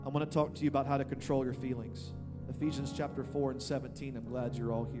I want to talk to you about how to control your feelings. Ephesians chapter 4 and 17. I'm glad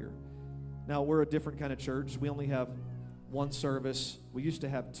you're all here. Now, we're a different kind of church. We only have one service. We used to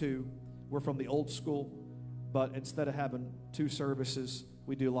have two. We're from the old school, but instead of having two services,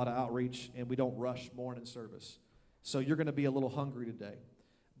 we do a lot of outreach, and we don't rush morning service. So you're going to be a little hungry today.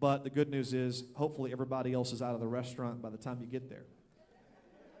 But the good news is, hopefully everybody else is out of the restaurant by the time you get there.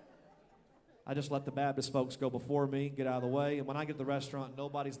 I just let the Baptist folks go before me, get out of the way, and when I get to the restaurant,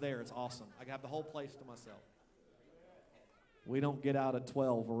 nobody's there. It's awesome. I have the whole place to myself. We don't get out at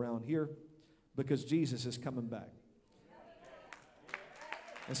 12 around here because Jesus is coming back.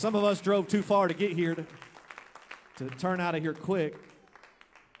 And some of us drove too far to get here to turn out of here quick.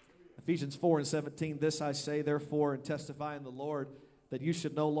 Ephesians 4 and 17, this I say, therefore, and testify in the Lord, that you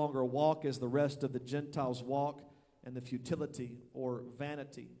should no longer walk as the rest of the Gentiles walk, and the futility or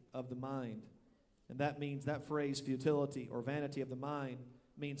vanity of the mind. And that means, that phrase, futility or vanity of the mind,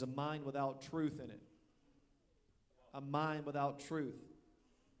 means a mind without truth in it. A mind without truth.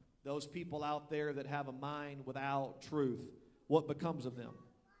 Those people out there that have a mind without truth, what becomes of them?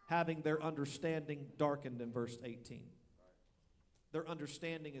 Having their understanding darkened in verse 18. Their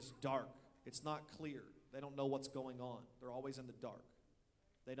understanding is dark. It's not clear. They don't know what's going on. They're always in the dark.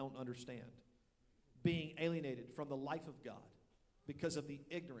 They don't understand. Being alienated from the life of God because of the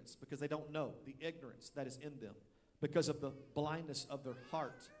ignorance, because they don't know the ignorance that is in them, because of the blindness of their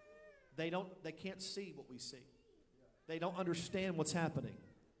heart. They can't see what we see. They don't understand what's happening.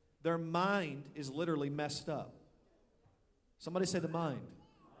 Their mind is literally messed up. Somebody say the mind.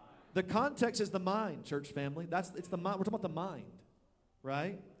 The context is the mind, church family. It's the mind. We're talking about the mind,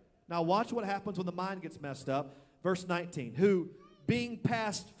 right? Now watch what happens when the mind gets messed up. Verse 19, who being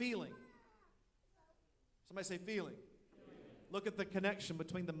past feeling. Somebody say feeling. Look at the connection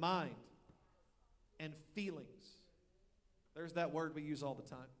between the mind and feelings. There's that word we use all the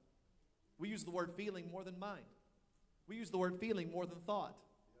time. We use the word feeling more than mind. We use the word feeling more than thought.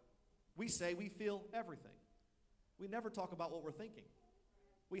 We say we feel everything. We never talk about what we're thinking.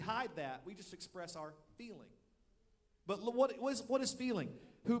 We hide that. We just express our feeling. But what is feeling?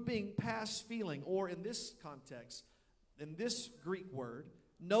 Who being past feeling, or in this context, in this Greek word,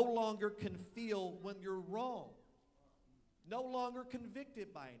 no longer can feel when you're wrong. No longer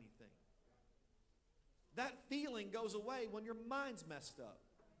convicted by anything. That feeling goes away when your mind's messed up.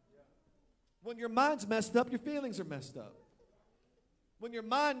 When your mind's messed up, your feelings are messed up. When your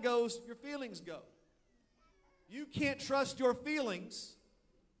mind goes, your feelings go. You can't trust your feelings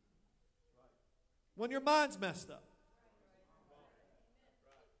when your mind's messed up.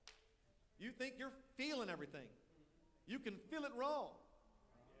 You think you're feeling everything. You can feel it wrong.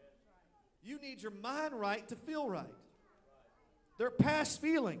 You need your mind right to feel right. Their past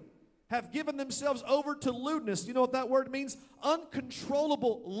feeling have given themselves over to lewdness. You know what that word means?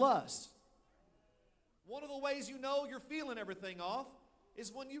 Uncontrollable lust. One of the ways you know you're feeling everything off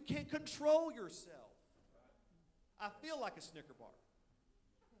is when you can't control yourself. I feel like a Snicker bar.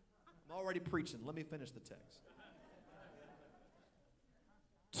 I'm already preaching. Let me finish the text.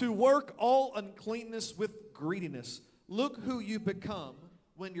 To work all uncleanness with greediness. Look who you become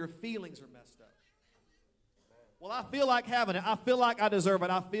when your feelings are messed up. Well, I feel like having it. I feel like I deserve it.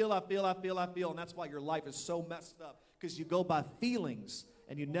 I feel. And that's why your life is so messed up. Because you go by feelings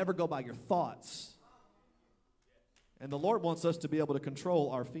and you never go by your thoughts. And the Lord wants us to be able to control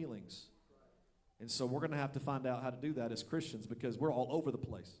our feelings. And so we're going to have to find out how to do that as Christians because we're all over the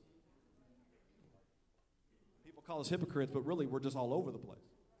place. People call us hypocrites, but really we're just all over the place.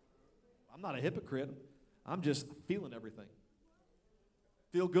 I'm not a hypocrite. I'm just feeling everything.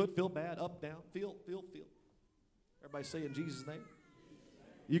 Feel good, feel bad, up, down, feel. Everybody say in Jesus' name.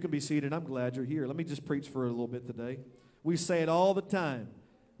 You can be seated. I'm glad you're here. Let me just preach for a little bit today. We say it all the time.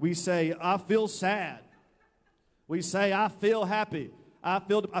 We say, I feel sad. We say, I feel happy. I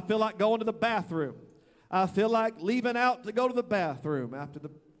feel like going to the bathroom. I feel like leaving out to go to the bathroom after the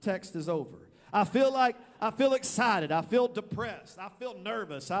text is over. I feel excited. I feel depressed. I feel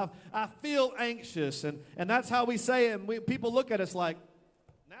nervous. I feel anxious. And that's how we say it. And people look at us like,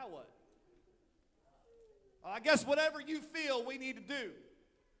 now what? I guess whatever you feel we need to do.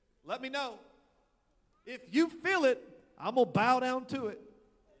 Let me know. If you feel it, I'm going to bow down to it.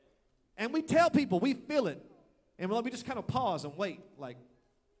 And we tell people we feel it. And we just kind of pause and wait, like,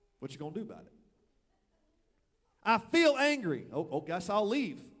 what you going to do about it? I feel angry. Oh, guess I'll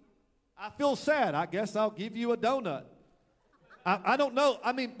leave. I feel sad. I guess I'll give you a donut. I don't know.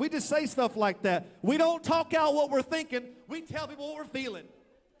 I mean, we just say stuff like that. We don't talk out what we're thinking. We tell people what we're feeling.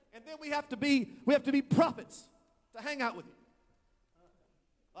 And then we have to be prophets to hang out with you.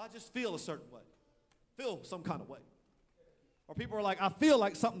 I just feel a certain way. Feel some kind of way. Or people are like, I feel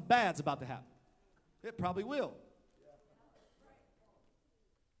like something bad's about to happen. It probably will.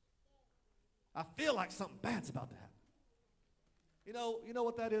 I feel like something bad's about to happen. You know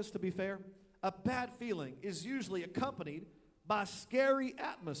what that is, to be fair? A bad feeling is usually accompanied by a scary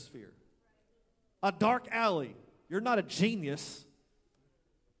atmosphere. A dark alley. You're not a genius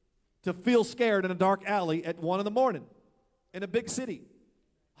to feel scared in a dark alley at 1 in the morning in a big city.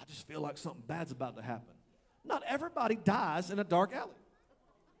 I just feel like something bad's about to happen. Not everybody dies in a dark alley.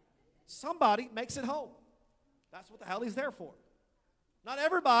 Somebody makes it home. That's what the alley's there for. Not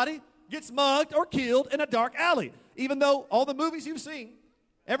everybody gets mugged or killed in a dark alley. Even though all the movies you've seen,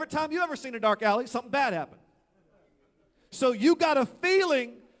 every time you've ever seen a dark alley, something bad happened. So you got a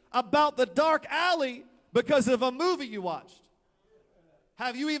feeling about the dark alley because of a movie you watched.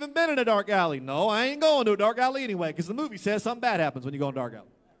 Have you even been in a dark alley? No, I ain't going to a dark alley anyway, because the movie says something bad happens when you go in a dark alley.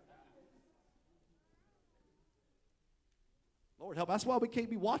 Lord help, that's why we can't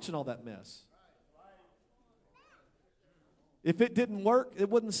be watching all that mess. If it didn't work, it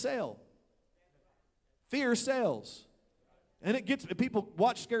wouldn't sell. Fear sells. And it gets people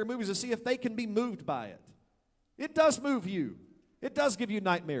watch scary movies to see if they can be moved by it. It does move you. It does give you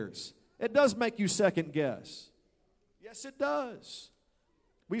nightmares. It does make you second guess. Yes, it does.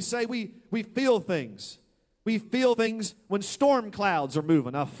 We say we feel things. We feel things when storm clouds are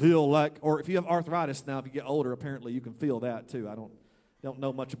moving. I feel like, or if you have arthritis now, if you get older, apparently you can feel that too. I don't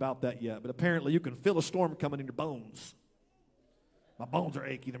know much about that yet, but apparently you can feel a storm coming in your bones. My bones are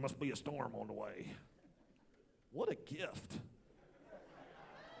achy. There must be a storm on the way. What a gift.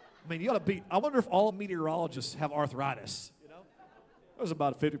 I mean, I wonder if all meteorologists have arthritis. You know? There's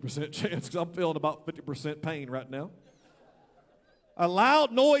about a 50% chance because I'm feeling about 50% pain right now. A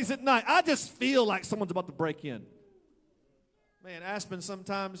loud noise at night. I just feel like someone's about to break in. Man, Aspen,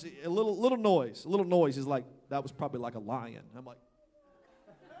 sometimes a little noise is like, that was probably like a lion. I'm like,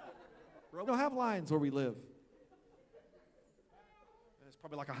 bro, we don't have lions where we live. And it's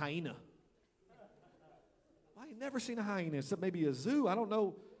probably like a hyena. I ain't never seen a hyena, except maybe a zoo. I don't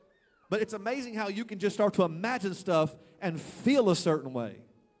know. But it's amazing how you can just start to imagine stuff and feel a certain way.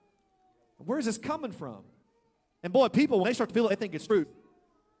 Where is this coming from? And boy, people, when they start to feel it, they think it's truth.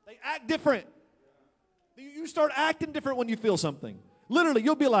 They act different. You start acting different when you feel something. Literally,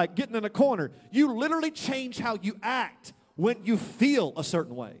 you'll be like getting in a corner. You literally change how you act when you feel a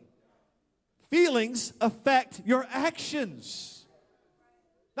certain way. Feelings affect your actions.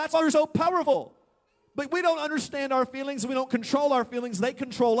 That's why they're so powerful. But we don't understand our feelings. We don't control our feelings. They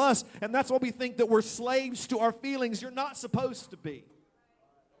control us. And that's why we think that we're slaves to our feelings. You're not supposed to be.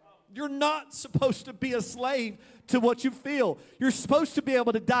 You're not supposed to be a slave to what you feel. You're supposed to be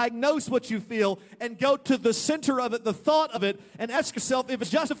able to diagnose what you feel and go to the center of it, the thought of it, and ask yourself if it's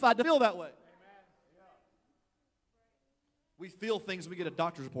justified to feel that way. We feel things, we get a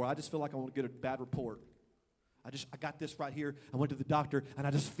doctor's report. I just feel like I want to get a bad report. I got this right here. I went to the doctor, and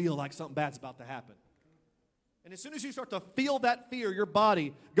I just feel like something bad's about to happen. And as soon as you start to feel that fear, your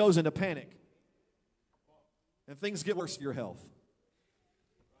body goes into panic. And things get worse for your health.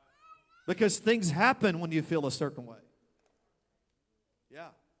 Because things happen when you feel a certain way. Yeah.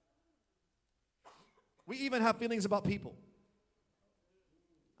 We even have feelings about people.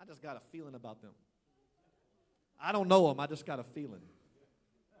 I just got a feeling about them. I don't know them. I just got a feeling.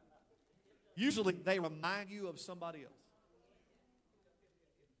 Usually they remind you of somebody else.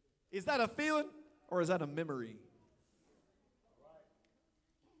 Is that a feeling or is that a memory?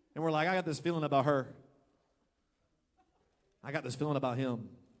 And we're like, I got this feeling about her. I got this feeling about him.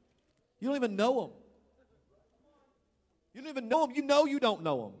 You don't even know them. You don't even know them. You know you don't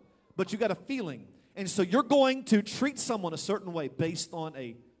know them. But you got a feeling. And so you're going to treat someone a certain way based on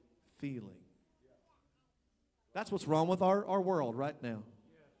a feeling. That's what's wrong with our world right now.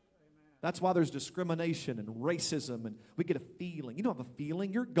 That's why there's discrimination and racism, and we get a feeling. You don't have a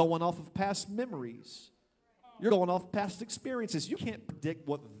feeling. You're going off of past memories. You're going off past experiences. You can't predict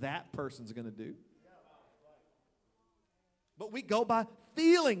what that person's going to do. But we go by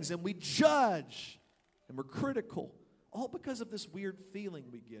feelings, and we judge, and we're critical, all because of this weird feeling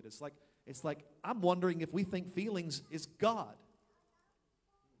we get. It's like I'm wondering if we think feelings is God.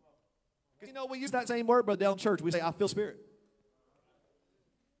 Because, you know, we use that same word, but down in church, we say, I feel spirit.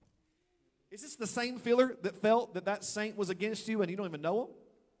 Is this the same feeler that felt that saint was against you and you don't even know him?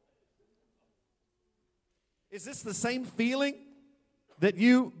 Is this the same feeling that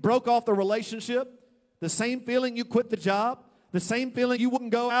you broke off the relationship? The same feeling you quit the job? The same feeling you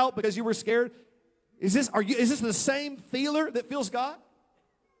wouldn't go out because you were scared? Is this the same feeler that feels God?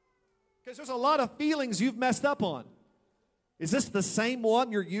 Because there's a lot of feelings you've messed up on. Is this the same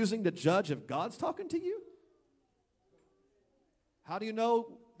one you're using to judge if God's talking to you? How do you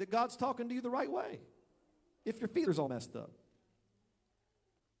know that God's talking to you the right way? If your feelers all messed up.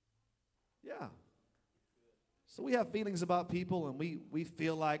 Yeah. So we have feelings about people, and we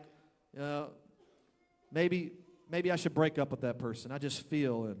feel like maybe I should break up with that person. I just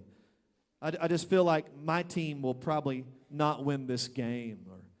feel, and I just feel like my team will probably not win this game.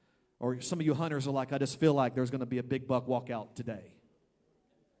 Or some of you hunters are like, I just feel like there's going to be a big buck walk out today.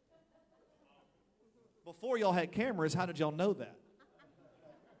 Before y'all had cameras, how did y'all know that?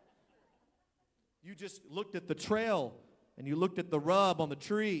 You just looked at the trail, and you looked at the rub on the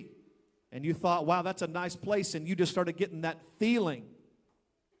tree, and you thought, wow, that's a nice place, and you just started getting that feeling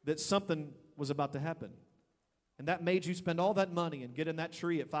that something was about to happen. And that made you spend all that money and get in that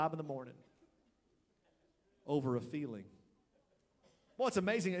tree at 5 in the morning over a feeling. Well, it's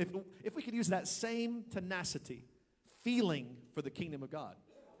amazing if we could use that same tenacity, feeling for the kingdom of God.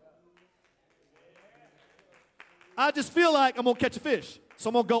 I just feel like I'm going to catch a fish. So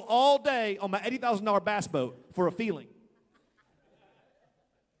I'm going to go all day on my $80,000 bass boat for a feeling.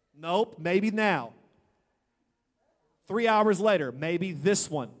 Nope, maybe now. 3 hours later, maybe this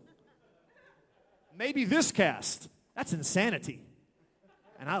one. Maybe this cast. That's insanity.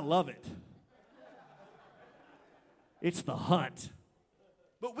 And I love it. It's the hunt.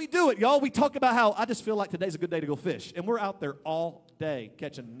 But we do it, y'all. We talk about how I just feel like today's a good day to go fish. And we're out there all day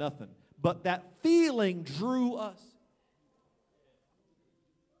catching nothing. But that feeling drew us.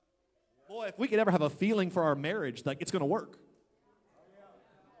 Boy, if we could ever have a feeling for our marriage, like it's going to work.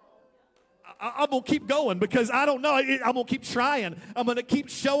 I'm going to keep going because I don't know. I'm going to keep trying. I'm going to keep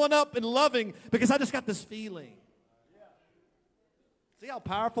showing up and loving because I just got this feeling. See how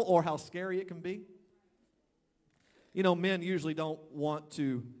powerful or how scary it can be? You know, men usually don't want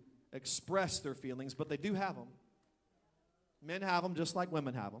to express their feelings, but they do have them. Men have them just like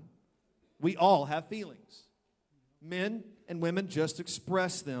women have them. We all have feelings. Men and women just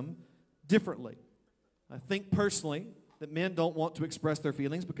express them differently. I think personally that men don't want to express their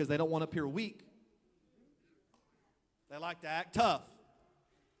feelings because they don't want to appear weak. They like to act tough.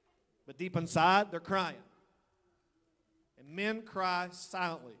 But deep inside, they're crying. And men cry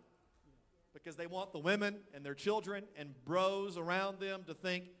silently because they want the women and their children and bros around them to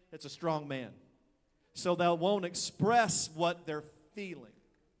think it's a strong man. So they won't express what they're feeling.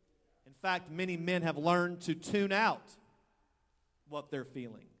 In fact, many men have learned to tune out what they're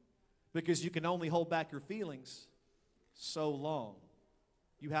feeling because you can only hold back your feelings so long.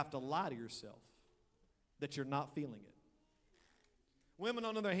 You have to lie to yourself that you're not feeling it. Women,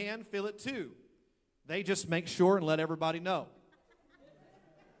 on the other hand, feel it too. They just make sure and let everybody know.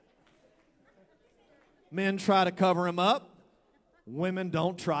 Men try to cover them up. Women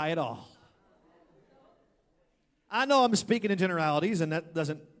don't try at all. I know I'm speaking in generalities, and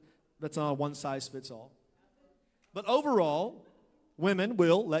that's not a one-size-fits-all. But overall, women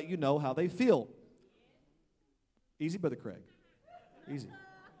will let you know how they feel. Easy, Brother Craig. Easy.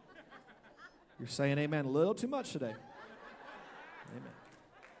 You're saying amen a little too much today. Amen.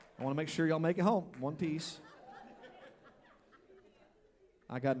 I want to make sure y'all make it home. One piece.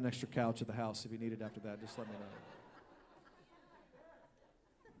 I got an extra couch at the house. If you need it after that, just let me know.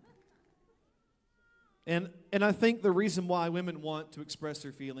 And I think the reason why women want to express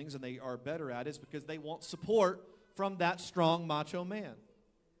their feelings and they are better at it is because they want support from that strong macho man.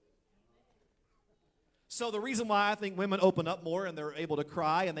 So the reason why I think women open up more and they're able to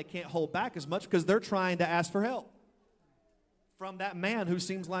cry and they can't hold back as much because they're trying to ask for help from that man who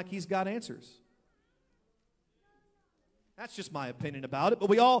seems like he's got answers. That's just my opinion about it. But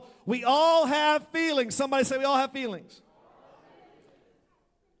we all have feelings. Somebody say we all have feelings.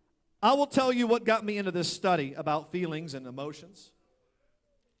 I will tell you what got me into this study about feelings and emotions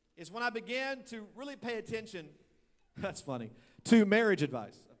is when I began to really pay attention, that's funny, to marriage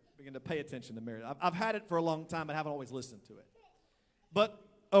advice. I began to pay attention to marriage. I've had it for a long time, but haven't always listened to it. But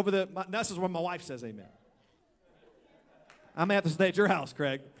this is where my wife says amen. I may have to stay at your house,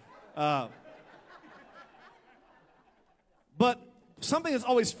 Craig. But something that's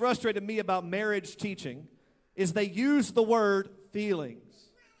always frustrated me about marriage teaching is they use the word feelings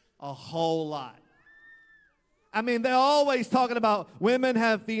a whole lot. I mean, they're always talking about women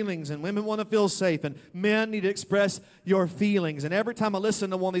have feelings and women want to feel safe and men need to express your feelings. And every time I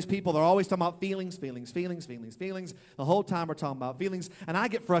listen to one of these people, they're always talking about feelings. The whole time we're talking about feelings. And I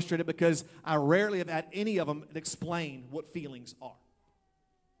get frustrated because I rarely have had any of them explain what feelings are.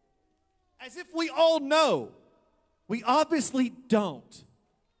 As if we all know. We obviously don't.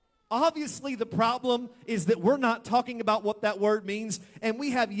 Obviously, the problem is that we're not talking about what that word means, and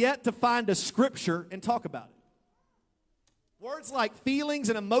we have yet to find a scripture and talk about it. Words like feelings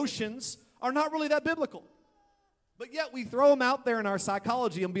and emotions are not really that biblical. But yet we throw them out there in our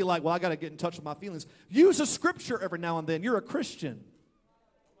psychology and be like, well, I got to get in touch with my feelings. Use a scripture every now and then. You're a Christian.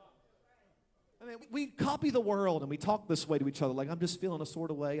 I mean, we copy the world and we talk this way to each other, like, I'm just feeling a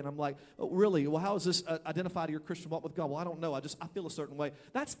sort of way. And I'm like, oh, really? Well, how is this identify to your Christian walk with God? Well, I don't know. I feel a certain way.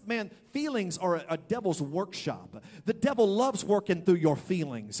 Feelings are a devil's workshop. The devil loves working through your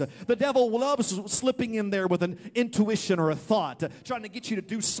feelings. The devil loves slipping in there with an intuition or a thought, trying to get you to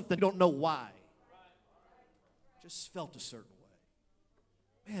do something you don't know why. Just felt a certain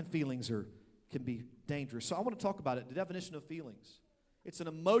way. Man, feelings can be dangerous. So I want to talk about it, the definition of feelings. It's an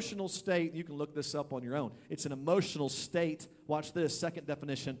emotional state. You can look this up on your own. It's an emotional state. Watch this, second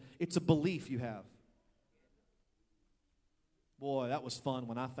definition. It's a belief you have. Boy, that was fun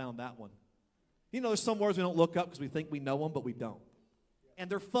when I found that one. You know, there's some words we don't look up because we think we know them, but we don't. And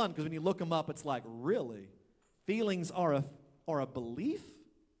they're fun because when you look them up, it's like, really? Feelings are a belief?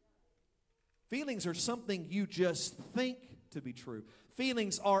 Feelings are something you just think to be true.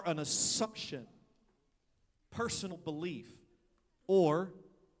 Feelings are an assumption, personal belief. Or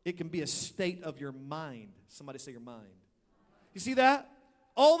it can be a state of your mind. Somebody say your mind. You see that?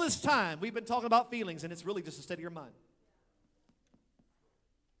 All this time we've been talking about feelings, and it's really just a state of your mind.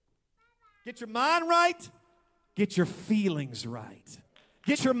 Get your mind right, get your feelings right.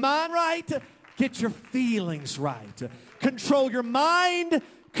 Get your mind right, get your feelings right. Control your mind,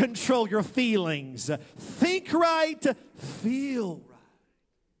 control your feelings. Think right, feel right.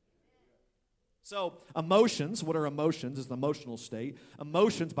 So emotions, what are emotions? It's an emotional state.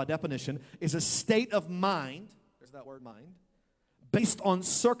 Emotions, by definition, is a state of mind, there's that word mind, based on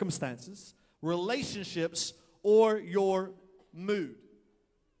circumstances, relationships, or your mood.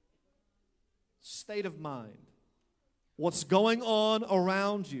 State of mind. What's going on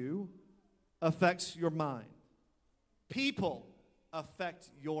around you affects your mind. People affect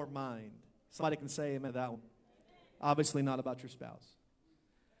your mind. Somebody can say amen to that one. Obviously not about your spouse.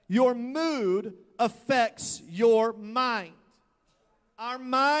 Your mood affects your mind. Our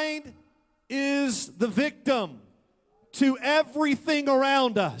mind is the victim to everything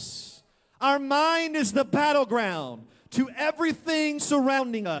around us. Our mind is the battleground to everything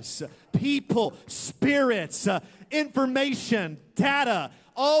surrounding us. People, spirits, information, data,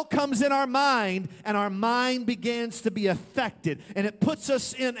 all comes in our mind, and our mind begins to be affected, and it puts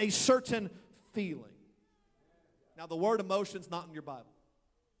us in a certain feeling. Now, the word emotion's not in your Bible.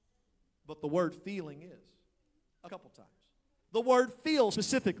 But the word feeling is a couple times. The word feel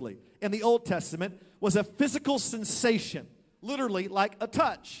specifically in the Old Testament was a physical sensation, literally like a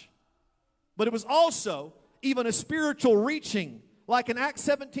touch. But it was also even a spiritual reaching, like in Acts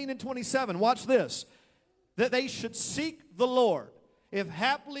 17 and 27. Watch this. That they should seek the Lord, if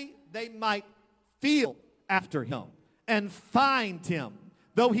haply they might feel after him and find him,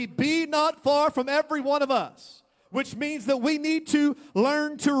 though he be not far from every one of us. Which means that we need to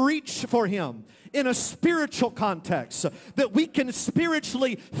learn to reach for him in a spiritual context, that we can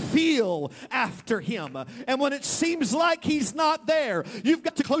spiritually feel after him. And when it seems like he's not there, you've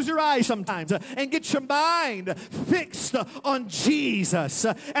got to close your eyes sometimes and get your mind fixed on Jesus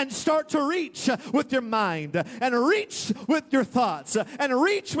and start to reach with your mind and reach with your thoughts and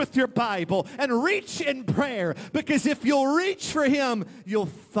reach with your Bible and reach in prayer, because if you'll reach for him, you'll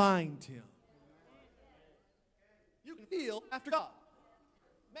find him. Feel after God.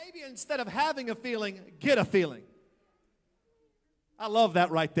 Maybe instead of having a feeling, get a feeling. I love that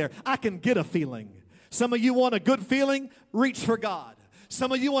right there. I can get a feeling. Some of you want a good feeling, reach for God.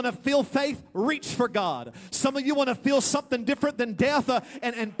 Some of you want to feel faith, reach for God. Some of you want to feel something different than death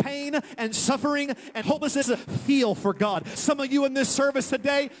and pain and suffering and hopelessness, feel for God. Some of you in this service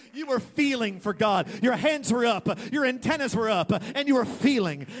today, you were feeling for God. Your hands were up, your antennas were up, and you were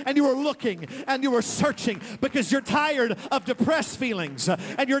feeling, and you were looking, and you were searching, because you're tired of depressed feelings,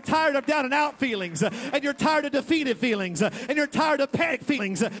 and you're tired of down and out feelings, and you're tired of defeated feelings, and you're tired of panic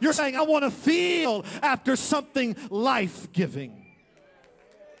feelings. You're saying, I want to feel after something life-giving.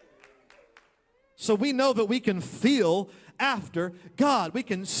 So we know that we can feel after God. We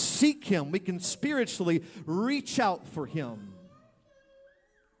can seek him. We can spiritually reach out for him.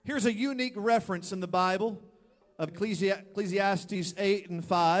 Here's a unique reference in the Bible of Ecclesiastes 8 and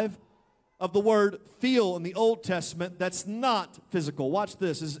 5 of the word feel in the Old Testament that's not physical. Watch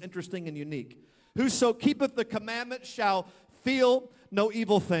this. This is interesting and unique. Whoso keepeth the commandment shall feel no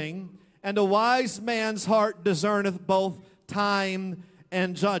evil thing, and a wise man's heart discerneth both time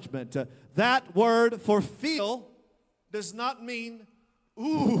and judgment. That word for feel does not mean,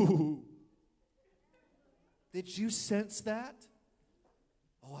 ooh. Did you sense that?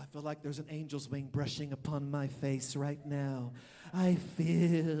 Oh, I feel like there's an angel's wing brushing upon my face right now. I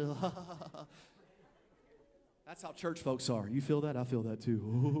feel. That's how church folks are. You feel that? I feel that too.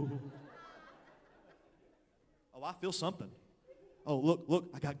 Ooh. Oh, I feel something. Oh, look,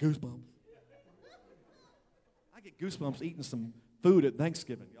 I got goosebumps. I get goosebumps eating some food at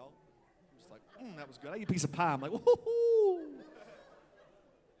Thanksgiving, y'all. I'm just like, that was good. I eat a piece of pie. I'm like, woohoo.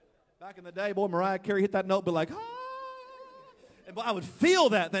 Back in the day, boy, Mariah Carey hit that note, be like, ah. And boy, I would feel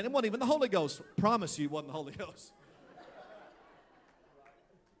that then. It wasn't even the Holy Ghost. Promise you it wasn't the Holy Ghost.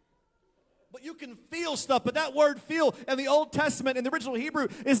 But you can feel stuff, but that word feel in the Old Testament, in the original Hebrew,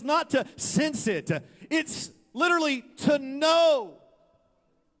 is not to sense it. It's literally to know.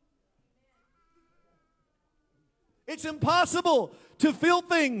 It's impossible to feel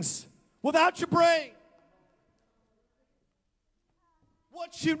things without your brain.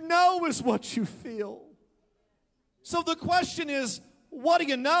 What you know is what you feel. So the question is, what do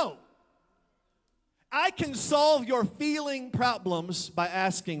you know? I can solve your feeling problems by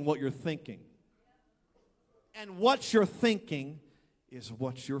asking what you're thinking. And what you're thinking is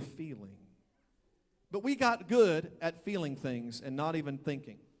what you're feeling. But we got good at feeling things and not even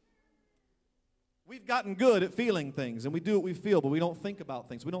thinking. We've gotten good at feeling things, and we do what we feel, but we don't think about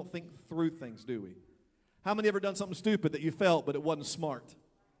things. We don't think through things, do we? How many ever done something stupid that you felt, but it wasn't smart?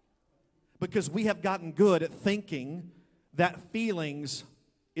 Because we have gotten good at thinking that feelings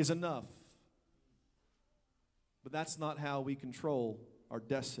is enough. But that's not how we control our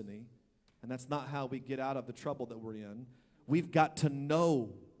destiny, and that's not how we get out of the trouble that we're in. We've got to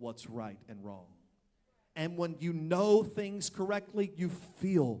know what's right and wrong. And when you know things correctly, you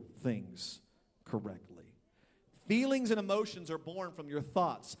feel things correctly. Feelings and emotions are born from your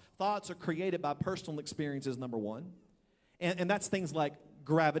thoughts. Thoughts are created by personal experiences, number one. And that's things like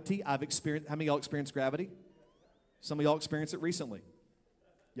gravity. I've experienced. How many of y'all experienced gravity? Some of y'all experienced it recently.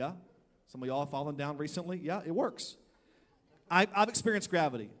 Yeah? Some of y'all have fallen down recently. Yeah, it works. I've experienced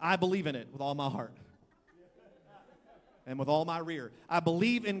gravity. I believe in it with all my heart. And with all my rear. I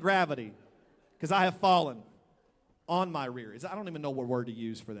believe in gravity because I have fallen on my rear. I don't even know what word to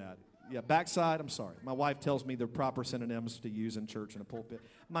use for that. Yeah, backside, I'm sorry. My wife tells me the proper synonyms to use in church in a pulpit.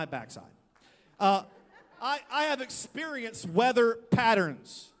 My backside. I have experienced weather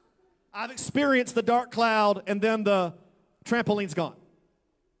patterns. I've experienced the dark cloud and then the trampoline's gone.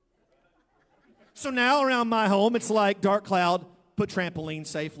 So now around my home, it's like dark cloud, put trampoline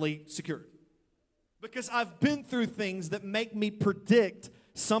safely secured. Because I've been through things that make me predict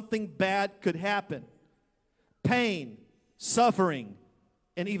something bad could happen. Pain, suffering,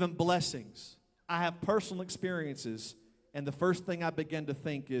 and even blessings. I have personal experiences, and the first thing I begin to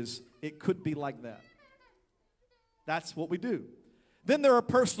think is, it could be like that. That's what we do. Then there are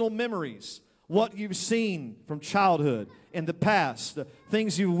personal memories. What you've seen from childhood, in the past,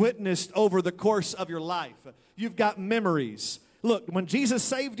 things you've witnessed over the course of your life. You've got memories. Look, when Jesus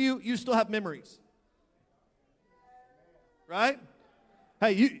saved you, you still have memories. Right?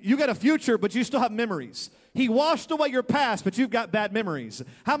 Hey, you got a future, but you still have memories. He washed away your past, but you've got bad memories.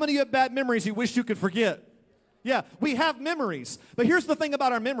 How many of you have bad memories you wish you could forget? Yeah, we have memories. But here's the thing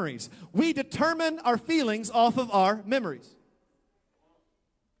about our memories. We determine our feelings off of our memories.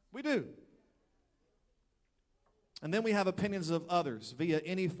 We do. And then we have opinions of others via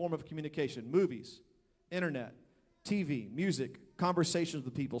any form of communication. Movies, internet, TV, music, conversations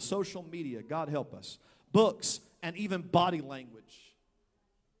with people, social media, God help us, books, and even body language.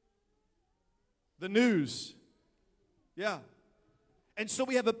 The news. Yeah. And so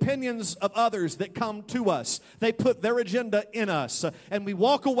we have opinions of others that come to us. They put their agenda in us. And we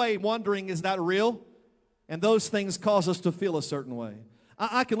walk away wondering, is that real? And those things cause us to feel a certain way.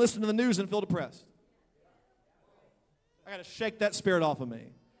 I can listen to the news and feel depressed. I got to shake that spirit off of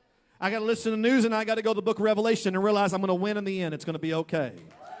me. I got to listen to the news and I got to go to the book of Revelation and realize I'm going to win in the end. It's going to be okay.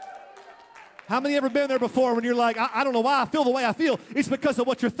 How many ever been there before when you're like, I don't know why I feel the way I feel? It's because of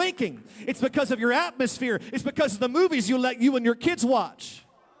what you're thinking. It's because of your atmosphere. It's because of the movies you let you and your kids watch.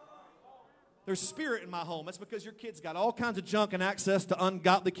 There's spirit in my home. That's because your kids got all kinds of junk and access to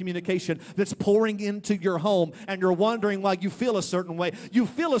ungodly communication that's pouring into your home, and you're wondering why you feel a certain way. You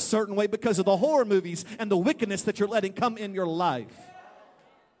feel a certain way because of the horror movies and the wickedness that you're letting come in your life.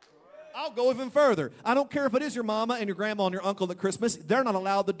 I'll go even further. I don't care if it is your mama and your grandma and your uncle at Christmas. They're not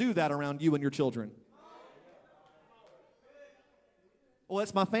allowed to do that around you and your children. Well,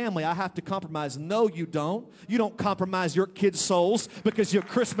 that's my family. I have to compromise. No, you don't. You don't compromise your kids' souls because your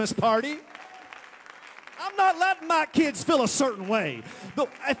Christmas party. I'm not letting my kids feel a certain way.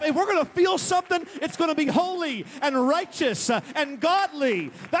 If we're going to feel something, it's going to be holy and righteous and godly.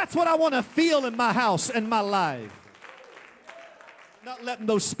 That's what I want to feel in my house and my life. Not letting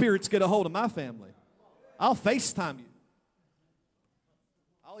those spirits get a hold of my family. I'll FaceTime you.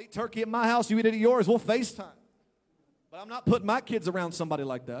 I'll eat turkey at my house. You eat it at yours. We'll FaceTime. But I'm not putting my kids around somebody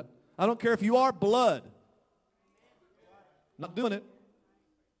like that. I don't care if you are blood. Not doing it.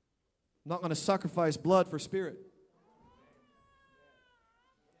 I'm not going to sacrifice blood for spirit.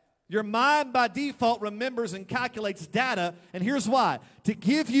 Your mind by default remembers and calculates data, and here's why. To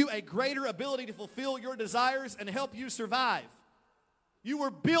give you a greater ability to fulfill your desires and help you survive. You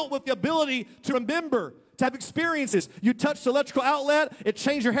were built with the ability to remember, to have experiences. You touched the electrical outlet, it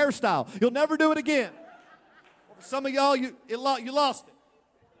changed your hairstyle. You'll never do it again. For some of y'all, you lost it.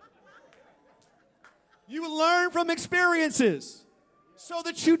 You learn from experiences so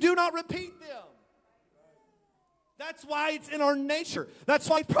that you do not repeat them. That's why it's in our nature. That's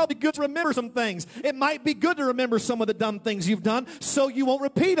why it's probably good to remember some things. It might be good to remember some of the dumb things you've done so you won't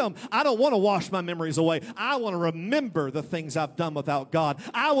repeat them. I don't want to wash my memories away. I want to remember the things I've done without God.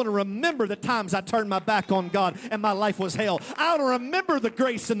 I want to remember the times I turned my back on God and my life was hell. I want to remember the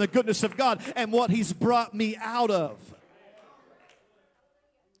grace and the goodness of God and what He's brought me out of.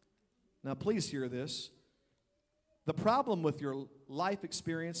 Now, please hear this. The problem with your life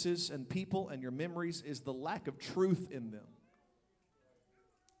experiences and people and your memories is the lack of truth in them.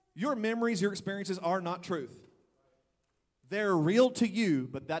 Your memories, your experiences are not truth. They're real to you,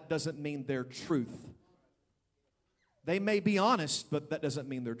 but that doesn't mean they're truth. They may be honest, but that doesn't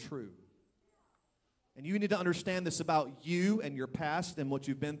mean they're true. And you need to understand this about you and your past and what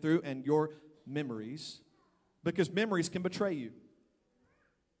you've been through and your memories, because memories can betray you.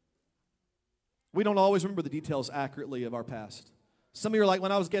 We don't always remember the details accurately of our past. Some of you are like,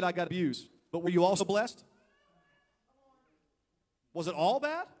 when I was a kid, I got abused. But were you also blessed? Was it all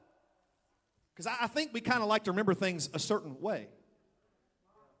bad? Because I think we kind of like to remember things a certain way.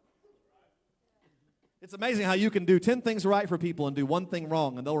 It's amazing how you can do 10 things right for people and do one thing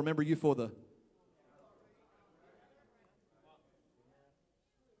wrong, and they'll remember you for the...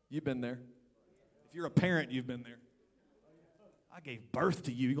 You've been there. If you're a parent, you've been there. I gave birth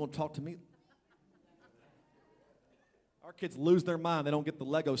to you. You're going to talk to me? Our kids lose their mind. They don't get the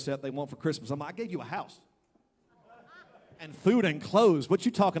Lego set they want for Christmas. I'm like, I gave you a house. And food and clothes. What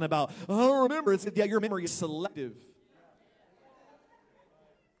you talking about? Oh, remember. Yeah, your memory is selective.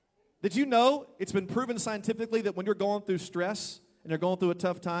 Did you know it's been proven scientifically that when you're going through stress and you're going through a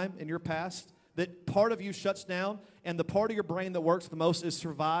tough time in your past, that part of you shuts down and the part of your brain that works the most is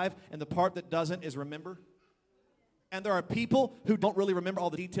survive and the part that doesn't is remember? And there are people who don't really remember all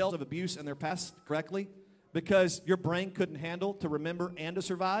the details of abuse in their past correctly, because your brain couldn't handle to remember and to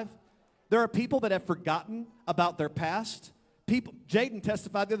survive. There are people that have forgotten about their past. Jaden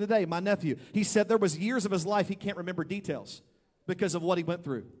testified the other day, my nephew. He said there was years of his life he can't remember details because of what he went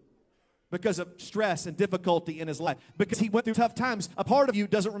through, because of stress and difficulty in his life, because he went through tough times. A part of you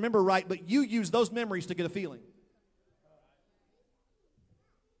doesn't remember right, but you use those memories to get a feeling.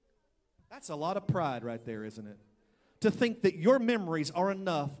 That's a lot of pride right there, isn't it? To think that your memories are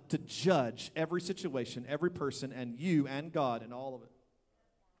enough to judge every situation, every person, and you and God and all of it.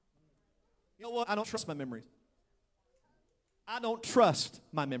 You know what? I don't trust my memories. I don't trust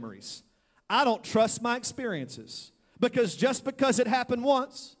my memories. I don't trust my experiences. Because just because it happened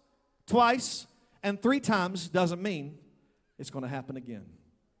once, twice, and 3 times doesn't mean it's going to happen again.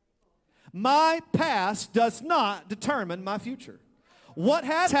 My past does not determine my future. What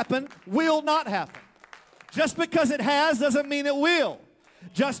has happened will not happen. Just because it has doesn't mean it will.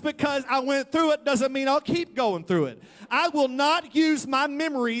 Just because I went through it doesn't mean I'll keep going through it. I will not use my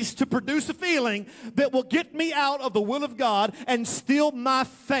memories to produce a feeling that will get me out of the will of God and steal my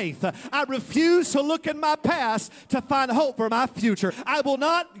faith. I refuse to look in my past to find hope for my future. I will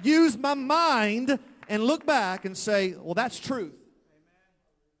not use my mind and look back and say, well, that's truth.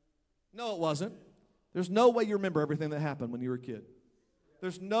 No, it wasn't. There's no way you remember everything that happened when you were a kid.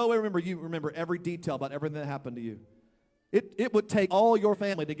 There's no way you remember every detail about everything that happened to you. It would take all your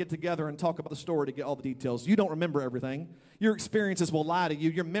family to get together and talk about the story to get all the details. You don't remember everything. Your experiences will lie to you.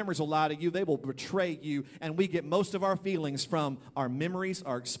 Your memories will lie to you. They will betray you. And we get most of our feelings from our memories,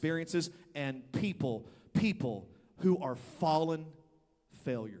 our experiences, and people who are fallen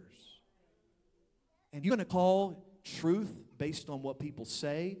failures. And you're going to call truth based on what people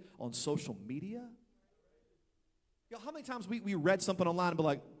say on social media? You know, how many times we read something online and be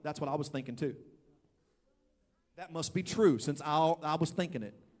like, that's what I was thinking too. That must be true since I was thinking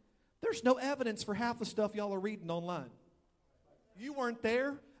it. There's no evidence for half the stuff y'all are reading online. You weren't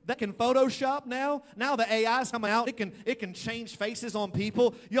there. That can Photoshop now. Now the AI's coming out. It can change faces on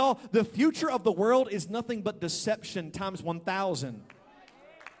people. Y'all, the future of the world is nothing but deception times 1,000.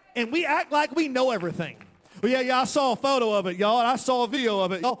 And we act like we know everything. Well, yeah, I saw a photo of it, y'all, and I saw a video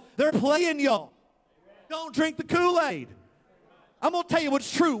of it. Y'all, they're playing y'all. Don't drink the Kool-Aid. I'm going to tell you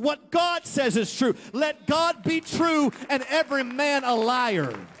what's true. What God says is true. Let God be true and every man a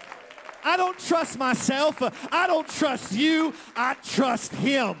liar. I don't trust myself. I don't trust you. I trust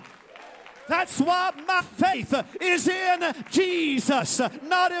Him. That's why my faith is in Jesus,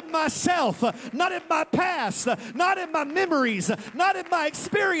 not in myself, not in my past, not in my memories, not in my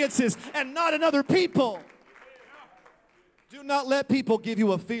experiences, and not in other people. Do not let people give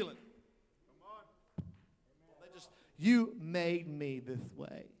you a feeling. You made me this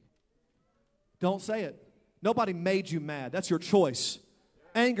way. Don't say it. Nobody made you mad. That's your choice.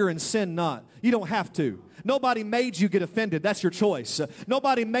 Anger and sin not. You don't have to. Nobody made you get offended. That's your choice.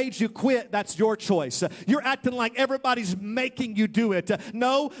 Nobody made you quit. That's your choice. You're acting like everybody's making you do it.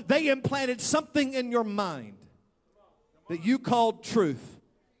 No, they implanted something in your mind that you called truth,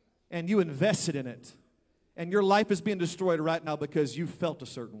 and you invested in it. And your life is being destroyed right now because you felt a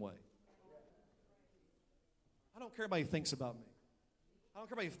certain way. I don't care what anybody thinks about me. I don't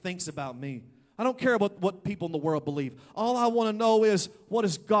care what anybody thinks about me. I don't care what people in the world believe. All I want to know is, what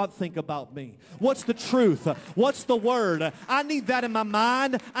does God think about me? What's the truth? What's the word? I need that in my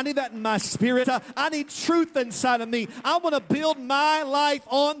mind. I need that in my spirit. I need truth inside of me. I want to build my life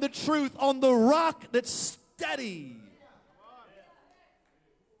on the truth, on the rock that's steady.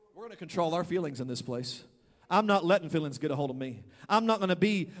 We're going to control our feelings in this place. I'm not letting feelings get a hold of me. I'm not going to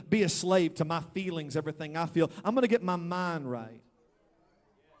be a slave to my feelings, everything I feel. I'm going to get my mind right.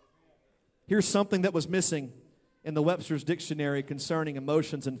 Here's something that was missing in the Webster's Dictionary concerning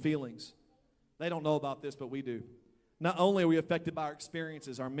emotions and feelings. They don't know about this, but we do. Not only are we affected by our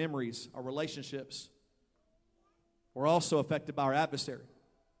experiences, our memories, our relationships, we're also affected by our adversary.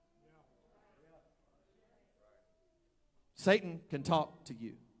 Satan can talk to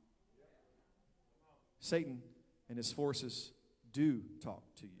you. Satan and his forces do talk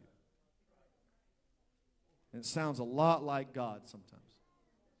to you. And it sounds a lot like God sometimes,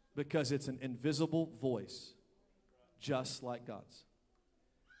 because it's an invisible voice, just like God's.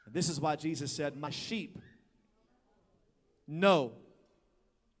 And this is why Jesus said, my sheep know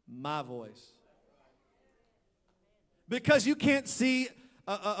my voice. Because you can't see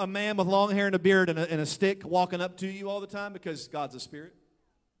a man with long hair and a beard and a stick walking up to you all the time, because God's a spirit,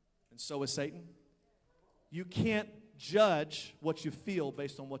 and so is Satan. You can't judge what you feel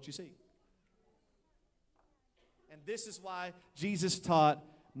based on what you see. And this is why Jesus taught,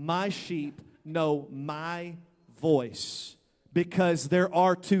 my sheep know my voice, because there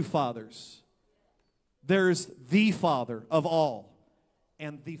are two fathers. There's the Father of all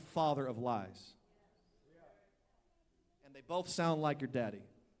and the father of lies. And they both sound like your daddy.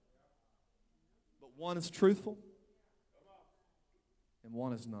 But one is truthful and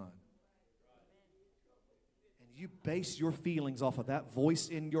one is not. And you base your feelings off of that voice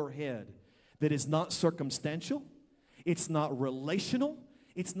in your head that is not circumstantial, it's not relational,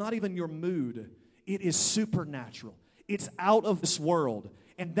 it's not even your mood. It is supernatural. It's out of this world.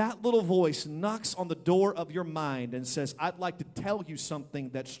 And that little voice knocks on the door of your mind and says, I'd like to tell you something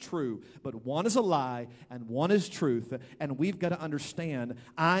that's true. But one is a lie and one is truth. And we've got to understand,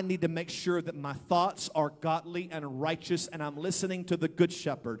 I need to make sure that my thoughts are godly and righteous, and I'm listening to the good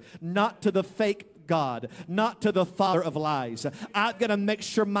shepherd, not to the fake God, not to the father of lies. I've got to make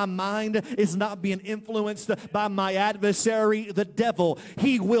sure my mind is not being influenced by my adversary, the devil.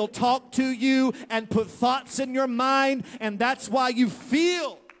 He will talk to you and put thoughts in your mind, and that's why you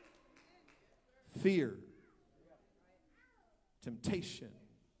feel fear, temptation,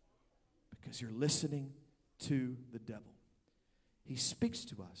 because you're listening to the devil. He speaks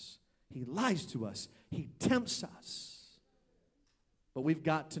to us. He lies to us. He tempts us. But we've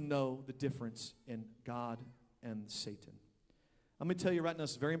got to know the difference in God and Satan. Let me tell you right now,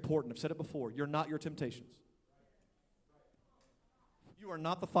 it's very important. I've said it before. You're not your temptations. You are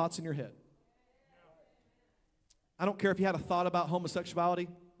not the thoughts in your head. I don't care if you had a thought about homosexuality.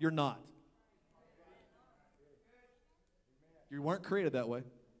 You're not. You weren't created that way.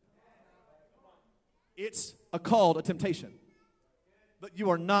 It's called a temptation. But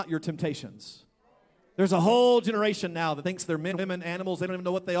you are not your temptations. There's a whole generation now that thinks they're men, women, animals. They don't even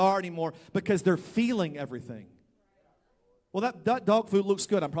know what they are anymore because they're feeling everything. Well, that dog food looks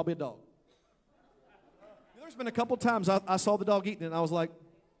good. I'm probably a dog. There's been a couple times I saw the dog eating it, and I was like,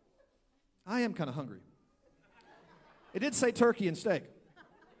 I am kind of hungry. It did say turkey and steak.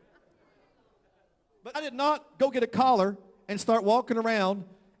 But I did not go get a collar and start walking around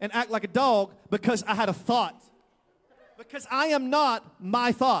and act like a dog because I had a thought. Because I am not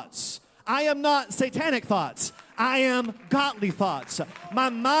my thoughts. I am not satanic thoughts. I am godly thoughts. My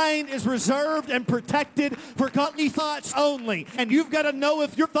mind is reserved and protected for godly thoughts only. And you've got to know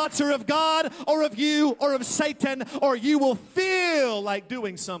if your thoughts are of God or of you or of Satan, or you will feel like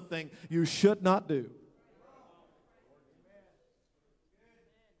doing something you should not do.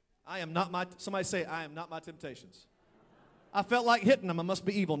 Somebody say, I am not my temptations. I felt like hitting them. I must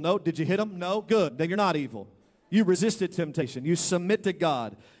be evil. No. Did you hit them? No. Good. Then you're not evil. You resisted temptation. You submit to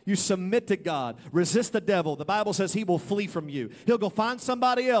God. You submit to God. Resist the devil. The Bible says he will flee from you. He'll go find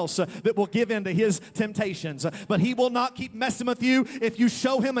somebody else that will give in to his temptations. But he will not keep messing with you if you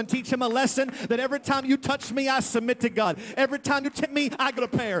show him and teach him a lesson that every time you touch me, I submit to God. Every time you tempt me, I go to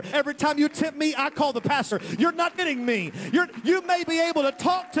prayer. Every time you tempt me, I call the pastor. You're not getting me. You may be able to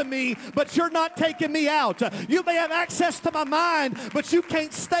talk to me, but you're not taking me out. You may have access to my mind, but you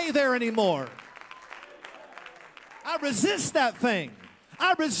can't stay there anymore. I resist that thing.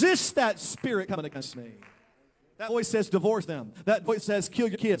 I resist that spirit coming against me. That voice says divorce them. That voice says kill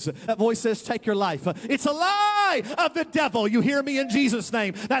your kids. That voice says take your life. It's a lie of the devil. You hear me in Jesus'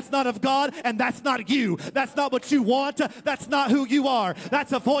 name. That's not of God, and that's not you. That's not what you want. That's not who you are.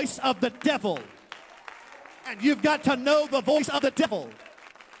 That's a voice of the devil. And you've got to know the voice of the devil.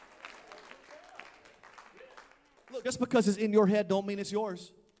 Look, just because it's in your head don't mean it's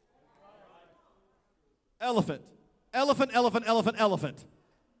yours. Elephant. Elephant, elephant, elephant, elephant.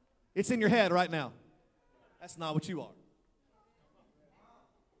 It's in your head right now. That's not what you are.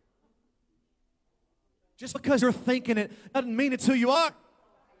 Just because you're thinking it doesn't mean it's who you are.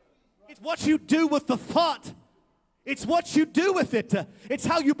 It's what you do with the thought. It's what you do with it. It's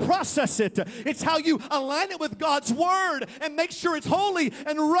how you process it. It's how you align it with God's word and make sure it's holy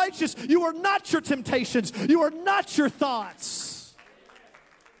and righteous. You are not your temptations. You are not your thoughts.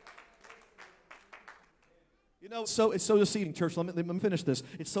 You know, it's so deceiving, church. Let me finish this.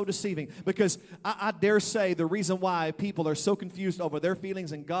 It's so deceiving because I dare say the reason why people are so confused over their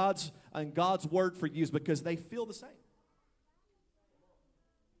feelings and God's word for you is because they feel the same.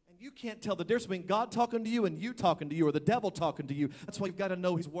 And you can't tell the difference between God talking to you and you talking to you or the devil talking to you. That's why you've got to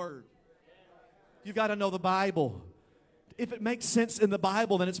know his word. You've got to know the Bible. If it makes sense in the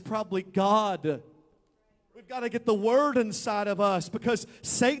Bible, then it's probably God. We've got to get the word inside of us because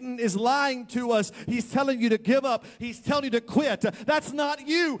Satan is lying to us. He's telling you to give up. He's telling you to quit. That's not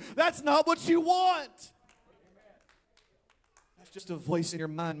you. That's not what you want. That's just a voice in your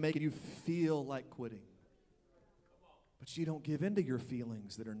mind making you feel like quitting. But you don't give in to your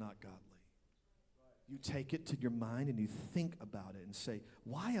feelings that are not godly. You take it to your mind and you think about it and say,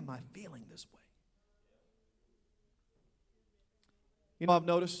 why am I feeling this way? You know, I've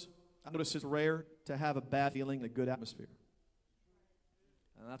noticed it's rare to have a bad feeling in a good atmosphere.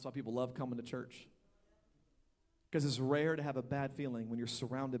 And that's why people love coming to church. Because it's rare to have a bad feeling when you're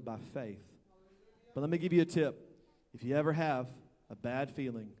surrounded by faith. But let me give you a tip. If you ever have a bad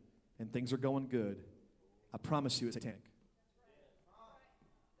feeling and things are going good, I promise you it's satanic.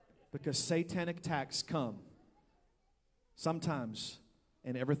 Because satanic attacks come sometimes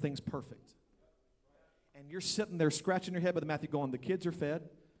and everything's perfect. And you're sitting there scratching your head with the mouth, you're going, the kids are fed.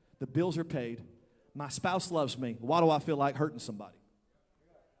 The bills are paid. My spouse loves me. Why do I feel like hurting somebody?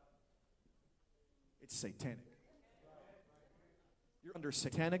 It's satanic. You're under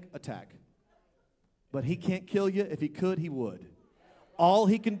satanic attack. But he can't kill you. If he could, he would. All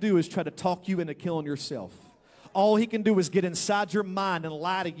he can do is try to talk you into killing yourself. All he can do is get inside your mind and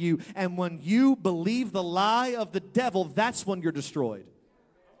lie to you. And when you believe the lie of the devil, that's when you're destroyed.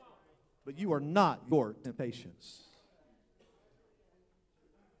 But you are not your temptations.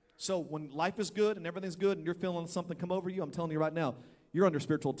 So when life is good and everything's good and you're feeling something come over you, I'm telling you right now, you're under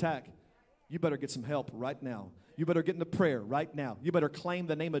spiritual attack. You better get some help right now. You better get into prayer right now. You better claim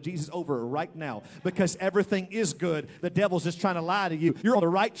the name of Jesus over it right now because everything is good. The devil's just trying to lie to you. You're on the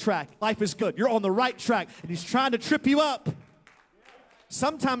right track. Life is good. You're on the right track, and he's trying to trip you up.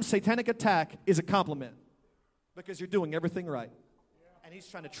 Sometimes satanic attack is a compliment because you're doing everything right, and he's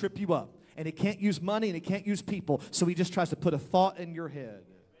trying to trip you up. And he can't use money, and he can't use people, so he just tries to put a thought in your head.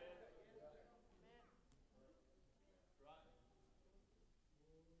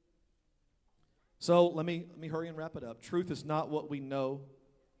 So let me hurry and wrap it up. Truth is not what we know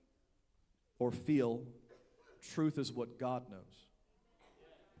or feel. Truth is what God knows.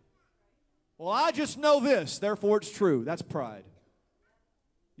 Well, I just know this, therefore it's true. That's pride.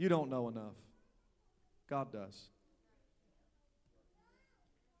 You don't know enough. God does.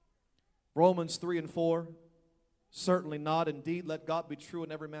 Romans 3 and 4, certainly not. Indeed, let God be true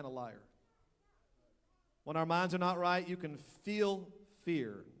and every man a liar. When our minds are not right, you can feel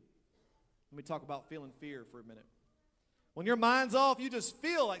fear. Let me talk about feeling fear for a minute. When your mind's off, you just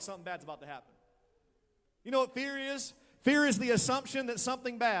feel like something bad's about to happen. You know what fear is? Fear is the assumption that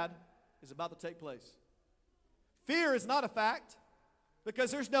something bad is about to take place. Fear is not a fact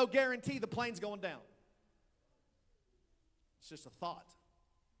because there's no guarantee the plane's going down. It's just a thought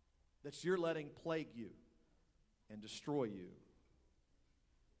that you're letting plague you and destroy you.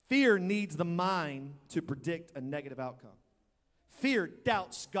 Fear needs the mind to predict a negative outcome. Fear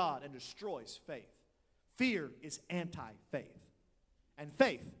doubts God and destroys faith. Fear is anti-faith. And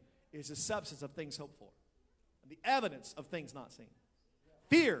faith is the substance of things hoped for, and the evidence of things not seen.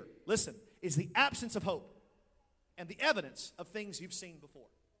 Fear, listen, is the absence of hope and the evidence of things you've seen before.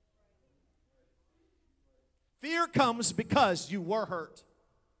 Fear comes because you were hurt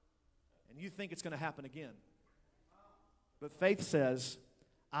and you think it's going to happen again. But faith says,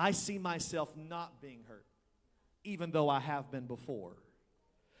 I see myself not being hurt, even though I have been before.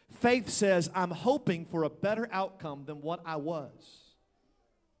 Faith says, I'm hoping for a better outcome than what I was.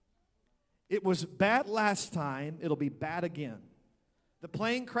 It was bad last time, it'll be bad again. The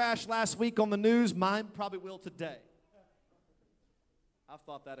plane crashed last week on the news, mine probably will today. I've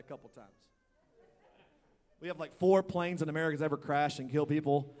thought that a couple times. We have like 4 planes in America that's ever crashed and killed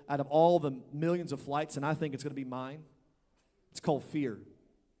people out of all the millions of flights, and I think it's going to be mine. It's called fear.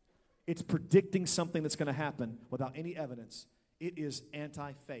 It's predicting something that's going to happen without any evidence. It is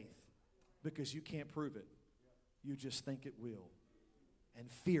anti-faith because you can't prove it. You just think it will. And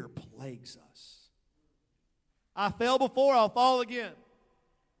fear plagues us. I fell before, I'll fall again.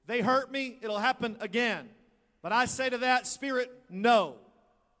 They hurt me, it'll happen again. But I say to that spirit, no.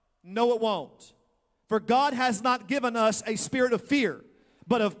 No, it won't. For God has not given us a spirit of fear,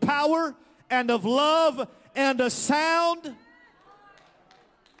 but of power and of love and a sound.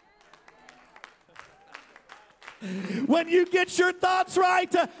 When you get your thoughts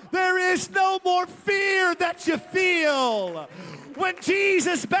right, there is no more fear that you feel. When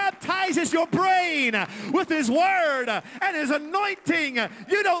Jesus baptizes your brain with His Word and His anointing,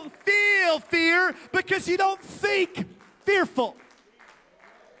 you don't feel fear because you don't think fearful.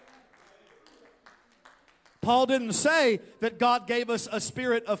 Paul didn't say that God gave us a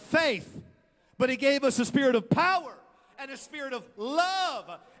spirit of faith, but He gave us a spirit of power and a spirit of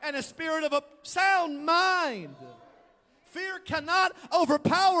love and a spirit of a sound mind. Fear cannot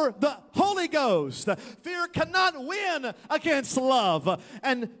overpower the Holy Ghost. Fear cannot win against love.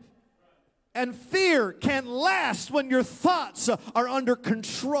 And fear can last when your thoughts are under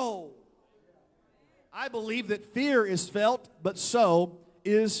control. I believe that fear is felt, but so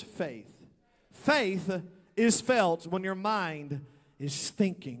is faith. Faith is felt when your mind is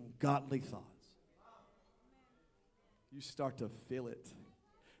thinking godly thoughts. You start to feel it.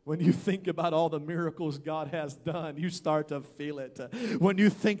 When you think about all the miracles God has done, you start to feel it. When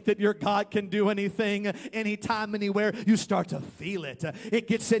you think that your God can do anything, anytime, anywhere, you start to feel it. It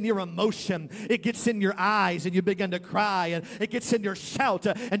gets in your emotion. It gets in your eyes, and you begin to cry. And it gets in your shout,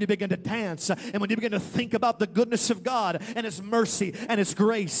 and you begin to dance. And when you begin to think about the goodness of God and His mercy and His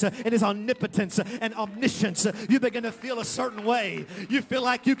grace and His omnipotence and omniscience, you begin to feel a certain way. You feel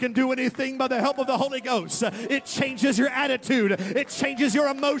like you can do anything by the help of the Holy Ghost. It changes your attitude. It changes your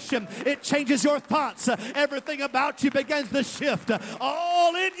emotion. It changes your thoughts. Everything about you begins to shift.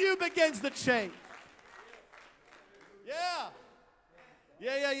 All in you begins to change.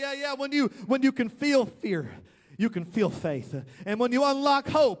 Yeah. When you can feel fear, you can feel faith. And when you unlock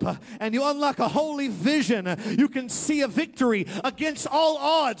hope and you unlock a holy vision, you can see a victory against all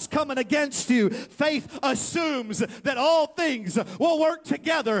odds coming against you. Faith assumes that all things will work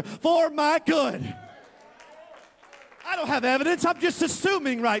together for my good. I don't have evidence. I'm just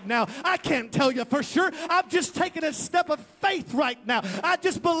assuming right now. I can't tell you for sure. I'm just taking a step of faith right now. I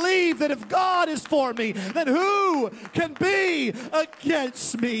just believe that if God is for me, then who can be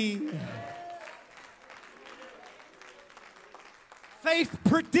against me? Faith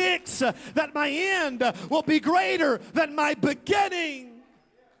predicts that my end will be greater than my beginning.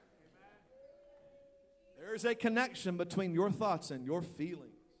 There's a connection between your thoughts and your feelings.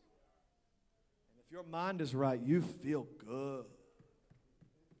 Your mind is right, you feel good.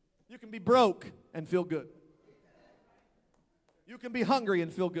 You can be broke and feel good. You can be hungry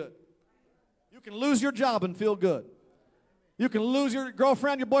and feel good. You can lose your job and feel good. You can lose your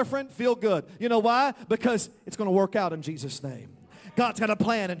girlfriend, your boyfriend, feel good. You know why? Because it's going to work out in Jesus' name. God's got a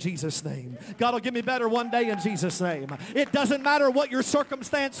plan in Jesus' name. God will give me better one day in Jesus' name. It doesn't matter what your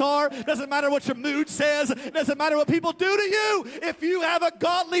circumstance are. It doesn't matter what your mood says. It doesn't matter what people do to you. If you have a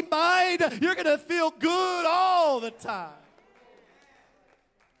godly mind, you're going to feel good all the time.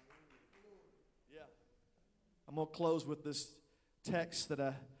 Yeah. I'm going to close with this text that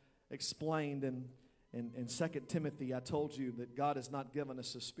I explained in 2 Timothy. I told you that God has not given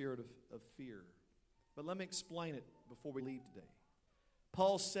us a spirit of fear. But let me explain it before we leave today.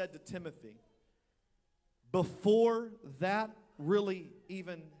 Paul said to Timothy, before that really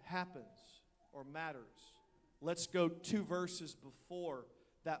even happens or matters, let's go 2 verses before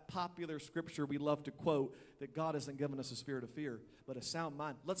that popular scripture we love to quote, that God hasn't given us a spirit of fear, but a sound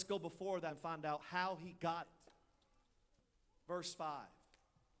mind. Let's go before that and find out how he got it. Verse 5.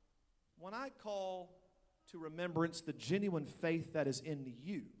 When I call to remembrance the genuine faith that is in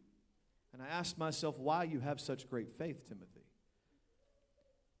you, and I ask myself why you have such great faith, Timothy,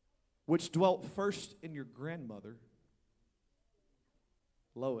 which dwelt first in your grandmother,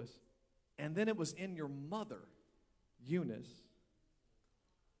 Lois, and then it was in your mother, Eunice,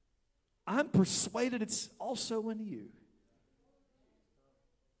 I'm persuaded it's also in you.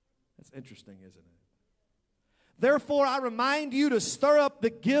 That's interesting, isn't it? Therefore, I remind you to stir up the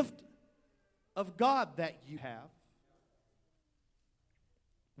gift of God that you have,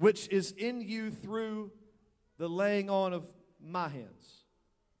 which is in you through the laying on of my hands.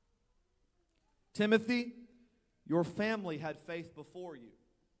 Timothy, your family had faith before you,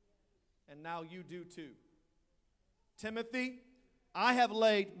 and now you do too. Timothy, I have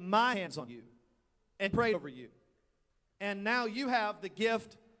laid my hands on you and prayed over you, and now you have the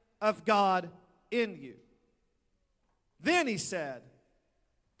gift of God in you. Then he said,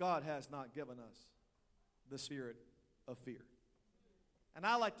 God has not given us the spirit of fear. And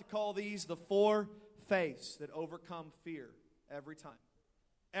I like to call these the 4 faiths that overcome fear every time.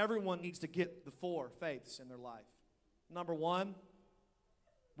 Everyone needs to get the 4 faiths in their life. Number 1,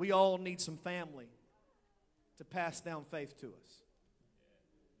 we all need some family to pass down faith to us.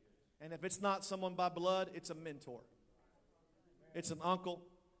 And if it's not someone by blood, it's a mentor. It's an uncle.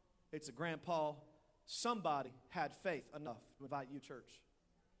 It's a grandpa. Somebody had faith enough to invite you to church.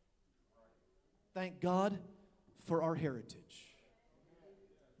 Thank God for our heritage.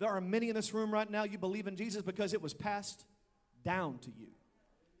 There are many in this room right now, you believe in Jesus because it was passed down to you.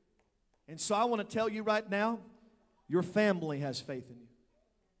 And so I want to tell you right now, your family has faith in you.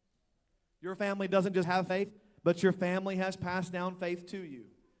 Your family doesn't just have faith, but your family has passed down faith to you.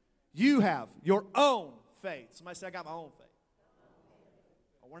 You have your own faith. Somebody say, I got my own faith.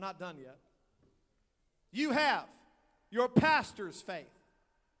 Oh, we're not done yet. You have your pastor's faith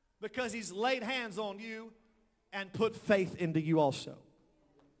because he's laid hands on you and put faith into you also.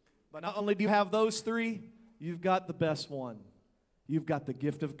 But not only do you have those 3, you've got the best one. You've got the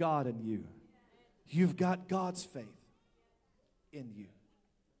gift of God in you. You've got God's faith in you.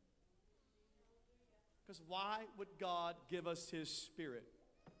 Because why would God give us his spirit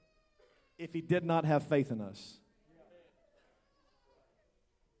if he did not have faith in us?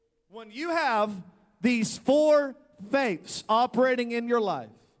 When you have these 4 faiths operating in your life,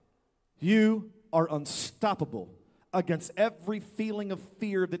 you are unstoppable against every feeling of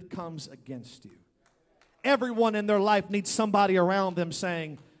fear that comes against you. Everyone in their life needs somebody around them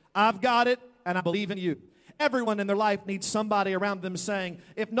saying, I've got it and I believe in you. Everyone in their life needs somebody around them saying,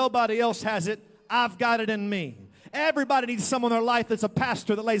 if nobody else has it, I've got it in me. Everybody needs someone in their life that's a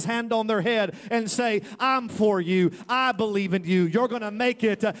pastor that lays hand on their head and say, I'm for you. I believe in you. You're going to make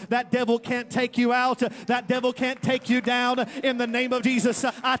it. That devil can't take you out. That devil can't take you down. In the name of Jesus,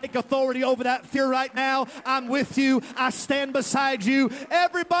 I take authority over that fear right now. I'm with you. I stand beside you.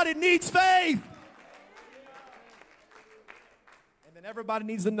 Everybody needs faith. And then everybody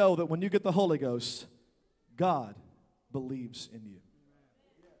needs to know that when you get the Holy Ghost, God believes in you.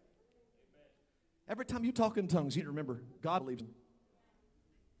 Every time you talk in tongues, you need to remember, God believes in me.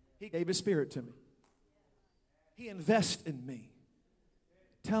 He gave his spirit to me. He invests in me.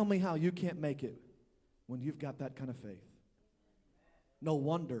 Tell me how you can't make it when you've got that kind of faith. No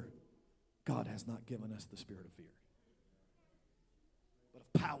wonder God has not given us the spirit of fear, but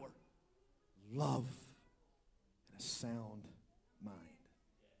of power, love, and a sound mind.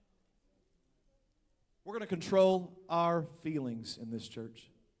 We're going to control our feelings in this church.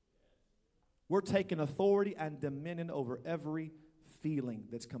 We're taking authority and dominion over every feeling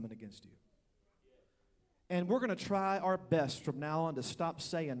that's coming against you. And we're going to try our best from now on to stop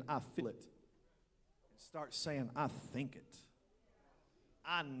saying, I feel it, and start saying, I think it.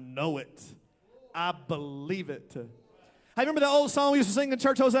 I know it. I believe it. Hey, remember that old song we used to sing in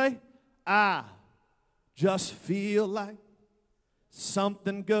church, Jose? I just feel like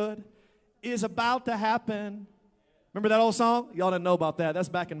something good is about to happen. Remember that old song? Y'all didn't know about that. That's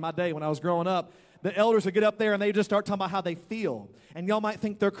back in my day when I was growing up. the elders would get up there and they just start talking about how they feel. And y'all might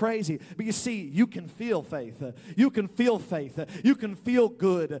think they're crazy. But you see, you can feel faith. You can feel faith. You can feel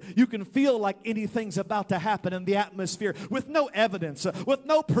good. You can feel like anything's about to happen in the atmosphere with no evidence, with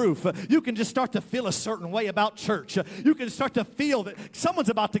no proof. You can just start to feel a certain way about church. You can start to feel that someone's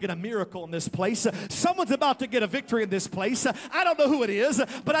about to get a miracle in this place. Someone's about to get a victory in this place. I don't know who it is,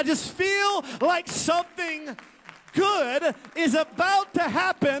 but I just feel like something good is about to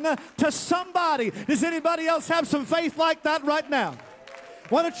happen to somebody. Does anybody else have some faith like that right now?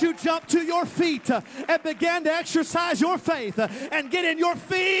 Why don't you jump to your feet and begin to exercise your faith and get in your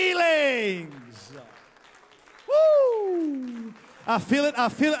feelings? Woo! I feel it, I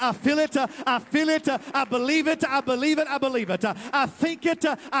feel it, I feel it, I feel it, I believe it, I believe it, I believe it. I think it,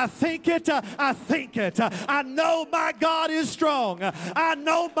 I think it, I think it. I know my God is strong. I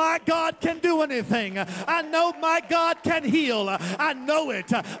know my God can do anything. I know my God can heal. I know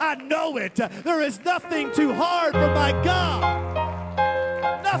it, I know it. There is nothing too hard for my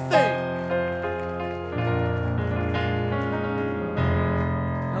God. Nothing.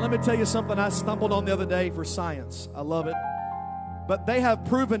 Now let me tell you something I stumbled on the other day for science. I love it. But they have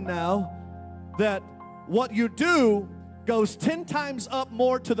proven now that what you do goes 10 times up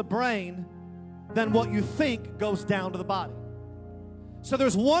more to the brain than what you think goes down to the body. So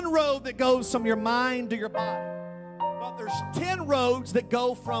there's one road that goes from your mind to your body, but there's 10 roads that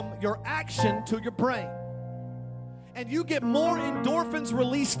go from your action to your brain. And you get more endorphins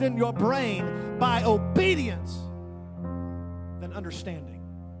released in your brain by obedience than understanding.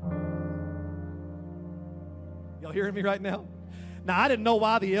 Y'all hearing me right now? Now, I didn't know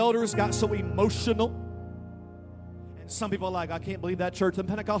why the elders got so emotional. And some people are like, I can't believe that church. The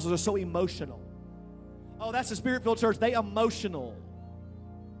Pentecostals are so emotional. Oh, that's a Spirit-filled church. They emotional.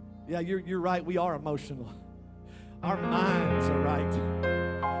 Yeah, you're right. We are emotional. Our minds are right.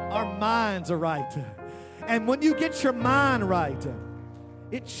 Our minds are right. And when you get your mind right,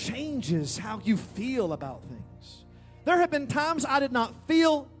 it changes how you feel about things. There have been times I did not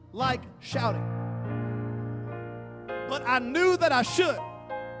feel like shouting, but I knew that I should.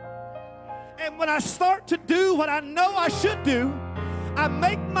 And when I start to do what I know I should do, I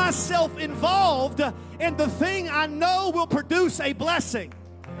make myself involved in the thing I know will produce a blessing.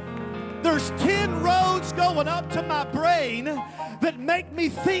 There's 10 roads going up to my brain that make me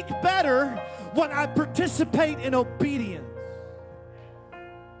think better when I participate in obedience.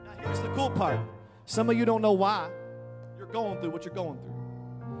 Now here's the cool part. Some of you don't know why you're going through what you're going through.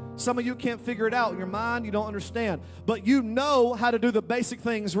 Some of you can't figure it out in your mind. You don't understand. But you know how to do the basic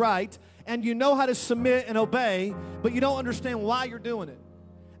things right, and you know how to submit and obey, but you don't understand why you're doing it.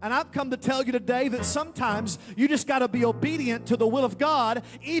 And I've come to tell you today that sometimes you just got to be obedient to the will of God,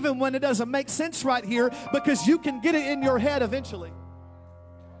 even when it doesn't make sense right here, because you can get it in your head eventually.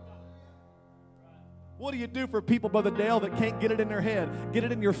 What do you do for people, Brother Dale, that can't get it in their head? Get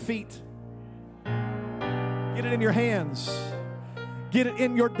it in your feet. Get it in your hands. Get it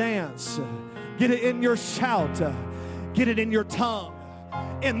in your dance. Get it in your shout. Get it in your tongue.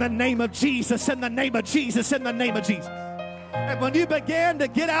 In the name of Jesus, in the name of Jesus, in the name of Jesus. And when you begin to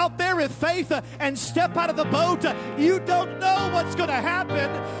get out there with faith and step out of the boat, you don't know what's going to happen,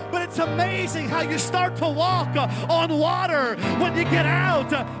 but it's amazing how you start to walk on water when you get out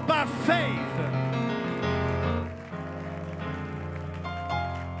by faith.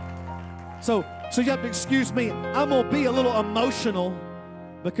 So you have to excuse me. I'm going to be a little emotional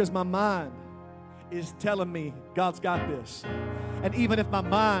because my mind is telling me God's got this. And even if my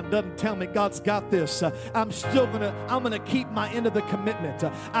mind doesn't tell me God's got this, I'm gonna keep my end of the commitment.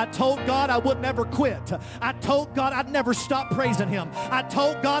 I told God I would never quit. I told God I'd never stop praising Him. I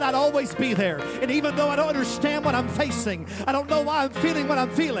told God I'd always be there. And even though I don't understand what I'm facing, I don't know why I'm feeling what I'm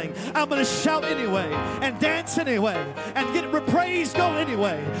feeling, I'm gonna shout anyway and dance anyway and get praise going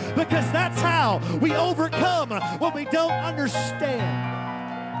anyway, because that's how we overcome when we don't understand.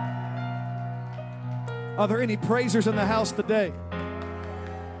 Are there any praisers in the house today?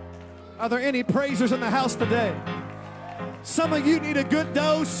 Are there any praisers in the house today? Some of you need a good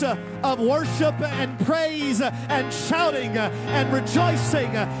dose of worship and praise and shouting and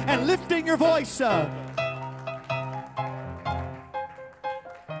rejoicing and lifting your voice up.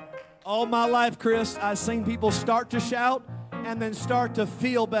 All my life, Chris, I've seen people start to shout and then start to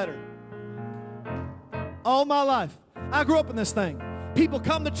feel better. All my life. I grew up in this thing. People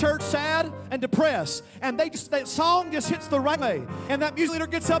come to church sad and depressed, and that song just hits the right way. And that music leader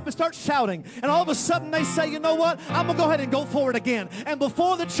gets up and starts shouting, and all of a sudden they say, you know what? I'm going to go ahead and go forward again. And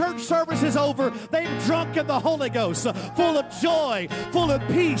before the church service is over, they've drunk in the Holy Ghost, full of joy, full of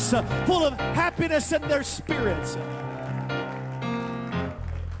peace, full of happiness in their spirits.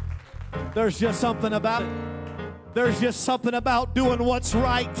 There's just something about it. There's just something about doing what's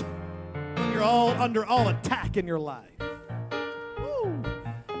right when you're all under all attack in your life. Woo.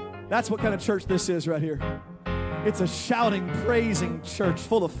 That's what kind of church this is right here. It's a shouting, praising church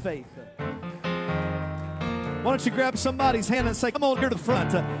full of faith. Why don't you grab somebody's hand and say, come on here to the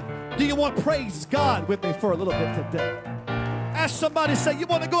front. Do you want to praise God with me for a little bit today? Ask somebody, say, you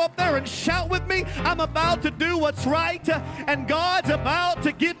want to go up there and shout with me? I'm about to do what's right, and God's about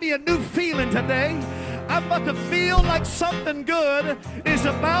to give me a new feeling today. I'm about to feel like something good is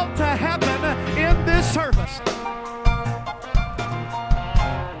about to happen in this service.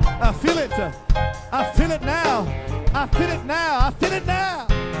 I feel it. I feel it now. I feel it now. I feel it now.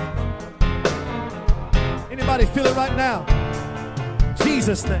 Anybody feel it right now?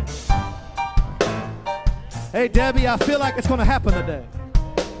 Jesus' name. Hey, Debbie, I feel like it's going to happen today.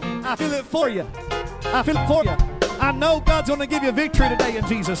 I feel it for you. I feel it for you. I know God's going to give you victory today in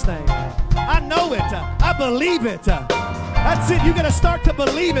Jesus' name. I know it. I believe it. That's it. You got to start to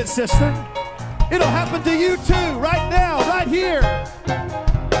believe it, sister. It'll happen to you too, right now, right here.